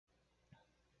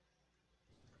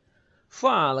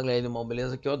Fala galera do mal,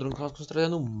 beleza? Aqui é o DrunkkMaster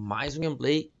trazendo mais um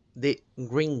gameplay de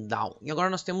Green Dawn. E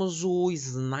agora nós temos o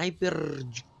Sniper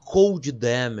de Cold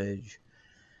Damage.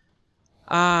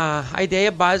 A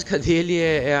ideia básica dele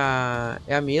é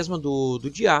a mesma do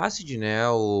de Acid, né?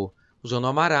 Usando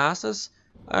amarastas.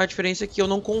 A diferença é que eu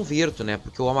não converto, né?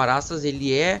 Porque o amarastas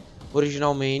ele é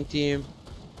originalmente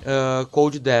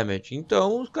Cold Damage.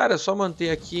 Então, cara, é só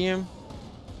manter aqui.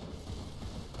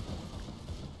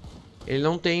 Ele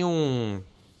não tem um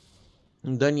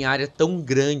dano em área tão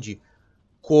grande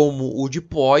como o de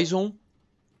Poison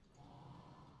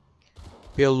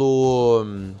pelo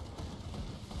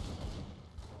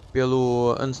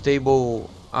Unstable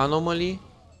Anomaly,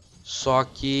 só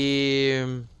que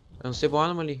Unstable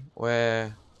Anomaly ou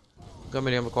é, não me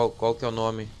lembro qual que é o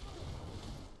nome.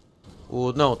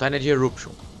 Não, Tiny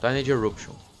Eruption.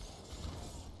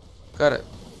 Cara,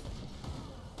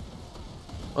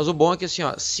 mas o bom é que assim,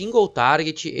 ó, single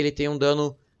target ele tem um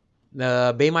dano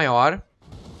bem maior.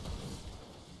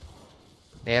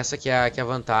 Essa que é a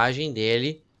vantagem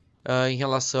dele em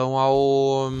relação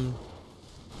ao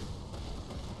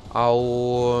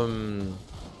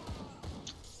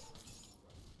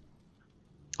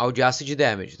de Acid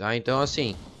Damage, tá? Então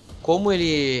assim, como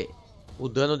o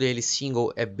dano dele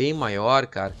single é bem maior,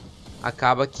 cara,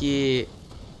 acaba que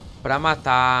pra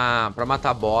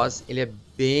matar boss ele é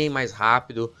bem mais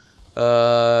rápido.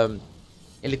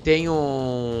 Ele tem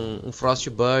um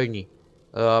Frostburn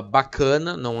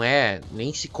bacana, não é,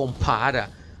 nem se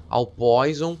compara ao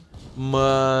Poison,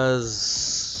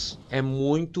 mas é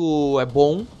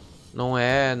bom, não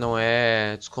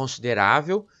é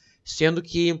desconsiderável, sendo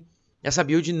que essa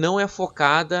build não é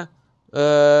focada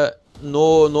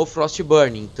no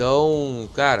Frostburn. Então,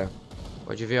 cara,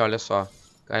 pode ver, olha só,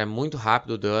 cara, é muito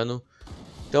rápido o dano.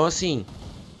 Então, assim,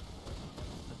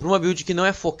 para uma build que não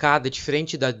é focada,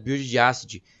 diferente da build de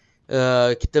Acid,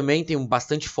 que também tem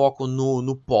bastante foco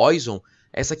no Poison,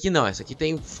 essa aqui não, essa aqui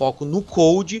tem foco no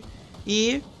Cold,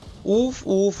 e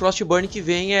o Frostburn que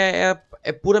vem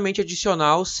é puramente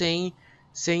adicional, sem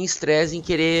estresse em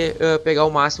querer pegar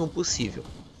o máximo possível.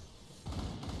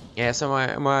 Essa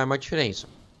é uma diferença.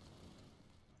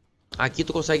 Aqui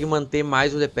tu consegue manter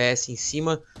mais o DPS em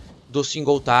cima do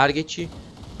single target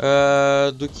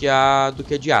do que a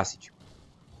de Acid.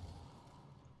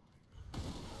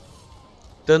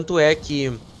 Tanto é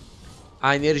que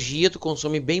a energia, tu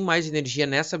consome bem mais energia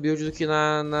nessa build do que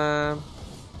na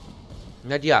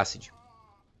de Acid.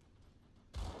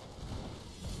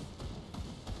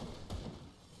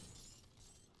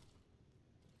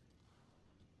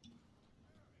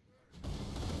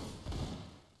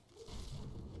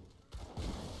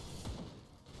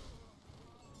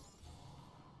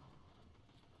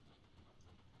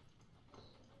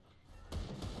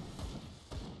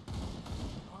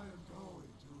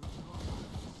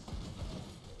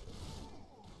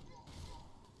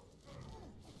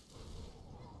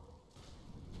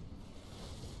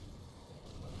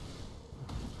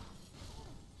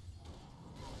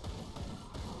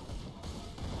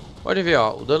 Pode ver,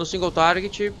 ó, o dano single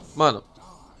target, mano,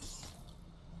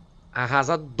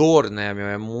 arrasador, né, meu,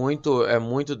 é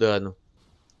muito dano.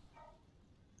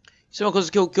 Isso é uma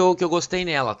coisa que eu gostei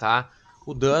nela, tá?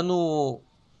 O dano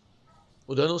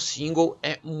single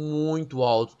é muito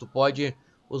alto, tu pode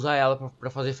usar ela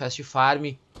pra fazer fast farm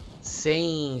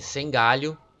sem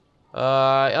galho.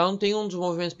 Ela não tem um dos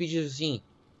movimentos speed assim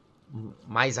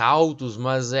mais altos,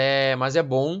 mas é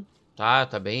bom, tá?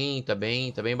 Tá bem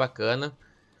bacana.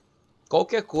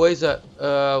 Qualquer coisa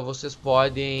vocês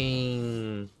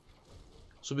podem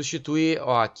substituir,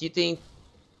 ó, aqui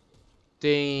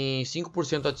tem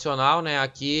 5% adicional, né?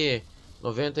 Aqui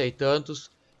 90 e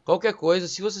tantos. Qualquer coisa,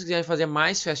 se vocês quiserem fazer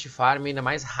mais fast farm, ainda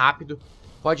mais rápido,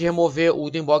 pode remover o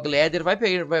Denbog Leather, vai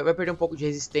perder um pouco de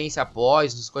resistência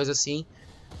após, essas coisas assim,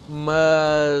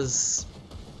 mas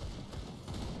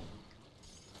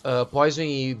Poison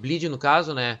e Bleed no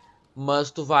caso, né?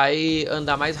 Mas tu vai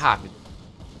andar mais rápido.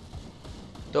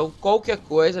 Então qualquer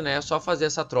coisa, né? É só fazer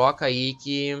essa troca aí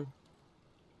que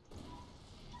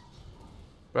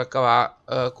para acabar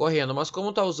correndo. Mas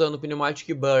como tá usando o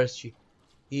Pneumatic Burst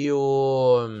e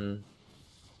o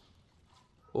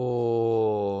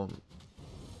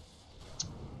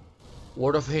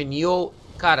Word of Renewal,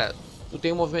 cara, tu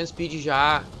tem um movimento speed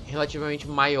já relativamente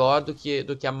maior do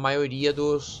que a maioria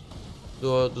dos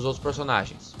outros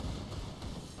personagens.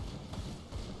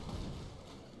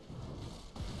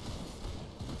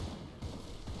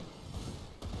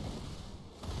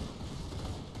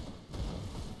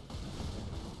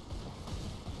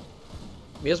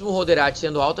 Mesmo o Roderat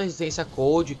sendo alta resistência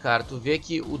cold, cara, tu vê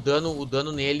que o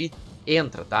dano nele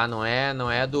entra, tá? Não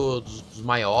é dos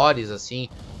maiores, assim,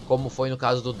 como foi no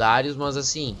caso do Darius, mas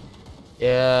assim,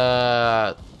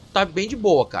 tá bem de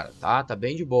boa, cara, tá? Tá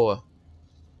bem de boa.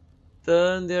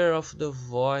 Thunder of the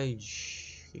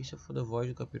Void. O que é isso of the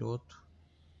Void do capiroto?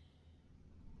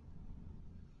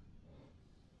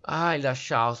 Ah, ele dá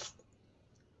chance.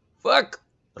 Fuck!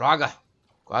 Droga!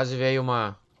 Quase veio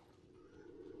uma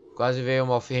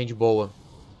offhand boa.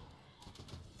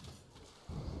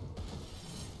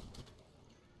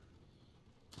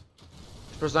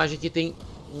 Esse personagem aqui tem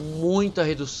muita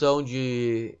redução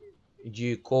de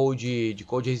cold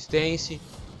resistência.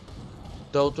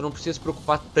 Então tu não precisa se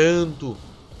preocupar tanto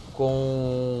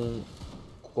com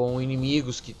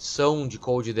inimigos que são de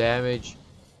cold damage,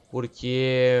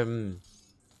 porque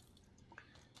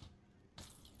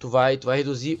tu vai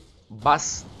reduzir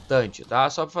bastante, tá?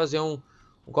 Só para fazer um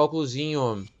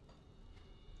cálculozinho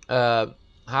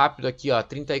rápido aqui, ó,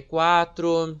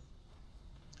 34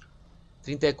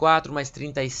 mais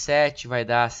 37 vai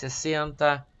dar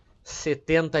 60,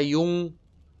 71,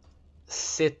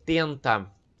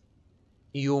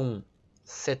 71,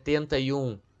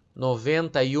 71,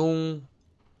 91,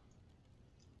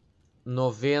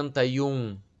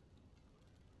 91.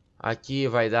 Aqui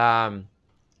vai dar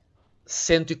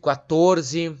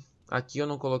 114. Aqui eu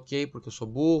não coloquei porque eu sou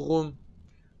burro.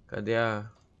 Cadê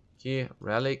aqui?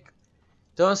 Relic.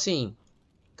 Então assim,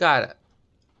 cara,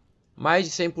 mais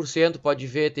de 100%, pode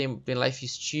ver, tem life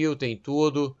steal, tem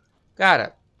tudo.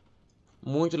 Cara,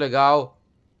 muito legal.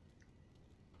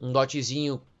 Um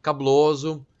dotzinho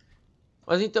cabuloso.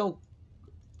 Mas então,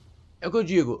 é o que eu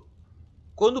digo.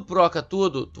 Quando proca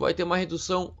tudo, tu vai ter uma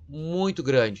redução muito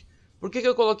grande. Por que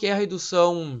eu coloquei a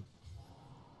redução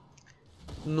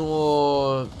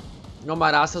no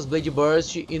Marastas Blade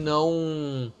Burst e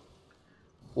não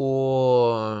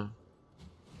o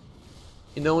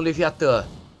Leviathan?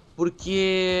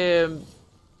 Porque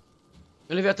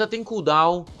o Leviathan tem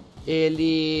cooldown,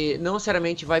 ele não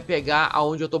necessariamente vai pegar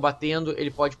aonde eu tô batendo,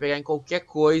 ele pode pegar em qualquer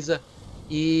coisa.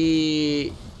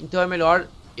 E então é melhor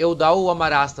eu dar o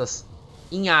Amarastas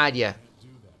em área,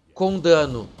 com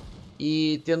dano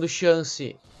e tendo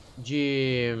chance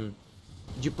de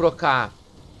procar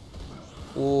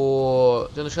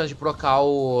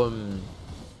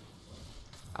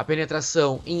a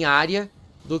penetração em área,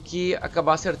 do que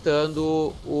acabar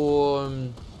acertando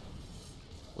o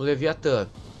Leviathan.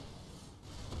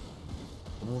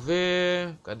 Vamos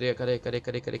ver. Cadê?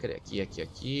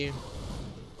 Aqui.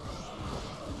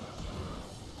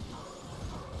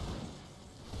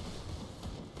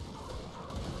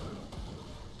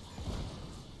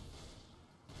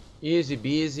 Easy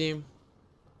busy.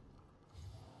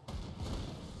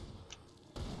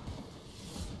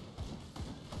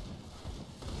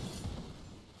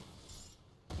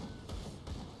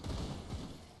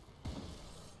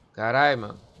 Caralho,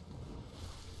 mano.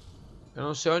 Eu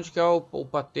não sei onde que é o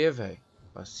patê, velho.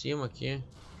 Pra cima aqui.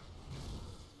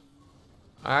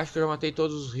 Acho que eu já matei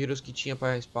todos os heroes que tinha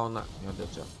pra respawnar. Meu Deus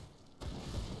do céu.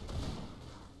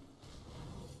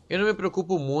 Eu não me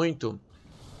preocupo muito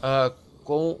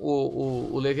com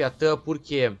o Leviathan, por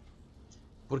quê?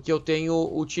 Porque eu tenho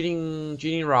o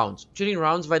Cheating Rounds. O Cheating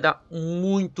Rounds vai dar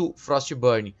muito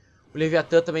Frostburn. O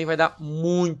Leviathan também vai dar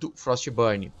muito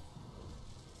Frostburn.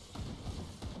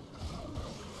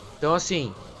 Então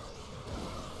assim...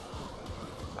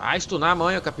 Ah, stunar a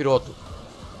manha, capiroto.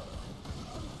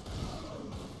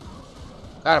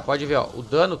 Cara, pode ver, ó. O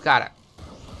dano, cara...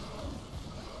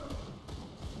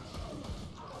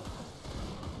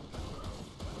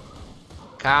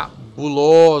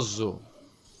 Cabuloso.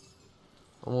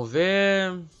 Vamos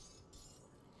ver...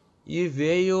 E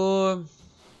veio...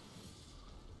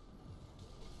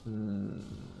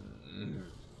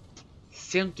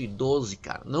 112,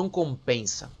 cara. Não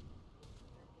compensa.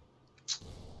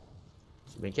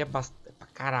 Se bem que é pra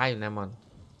caralho, né, mano?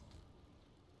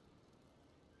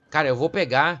 Cara, eu vou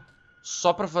pegar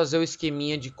só pra fazer o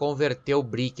esqueminha de converter o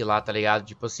brick lá, tá ligado?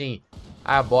 Tipo assim,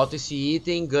 boto esse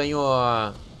item, ganho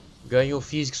o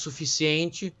physic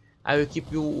suficiente, aí eu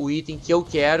equipo o item que eu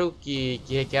quero, que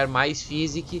requer mais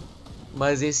physic,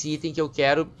 mas esse item que eu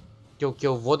quero, que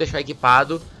eu vou deixar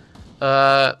equipado,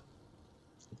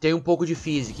 tem um pouco de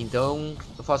physic, então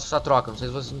eu faço essa troca. Não sei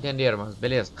se vocês entenderam, mas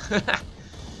beleza.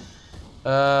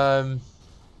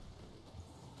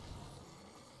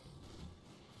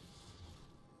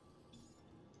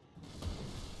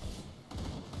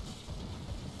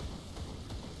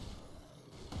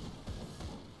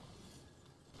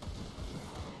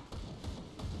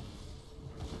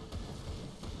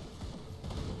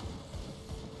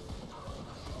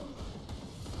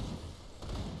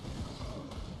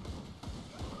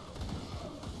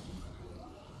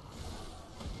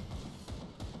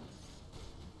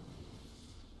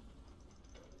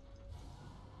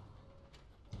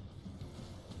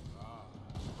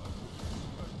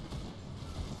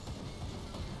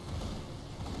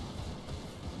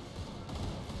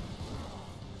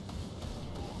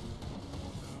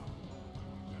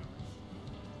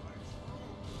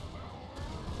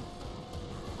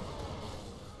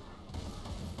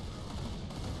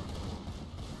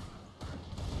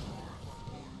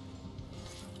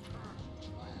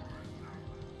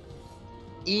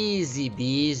 Easy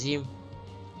busy.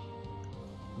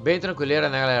 Bem tranquileira,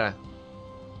 né, galera?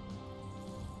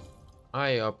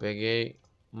 Aí, ó, peguei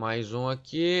mais um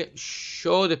aqui.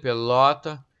 Show de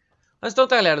pelota. Mas então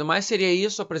tá, galera, no mais seria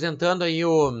isso, apresentando aí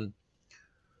o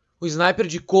sniper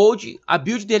de Cold. A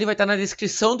build dele vai estar na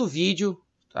descrição do vídeo,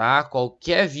 tá?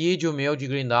 Qualquer vídeo meu de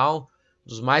Green Down,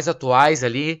 dos mais atuais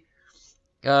ali,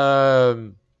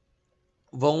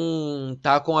 vão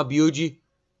estar com a build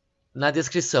na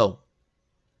descrição.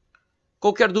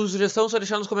 Qualquer dúvida ou sugestão, só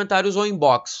deixar nos comentários ou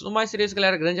inbox. No mais seria isso,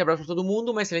 galera. Grande abraço pra todo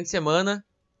mundo, uma excelente semana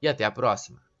e até a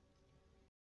próxima.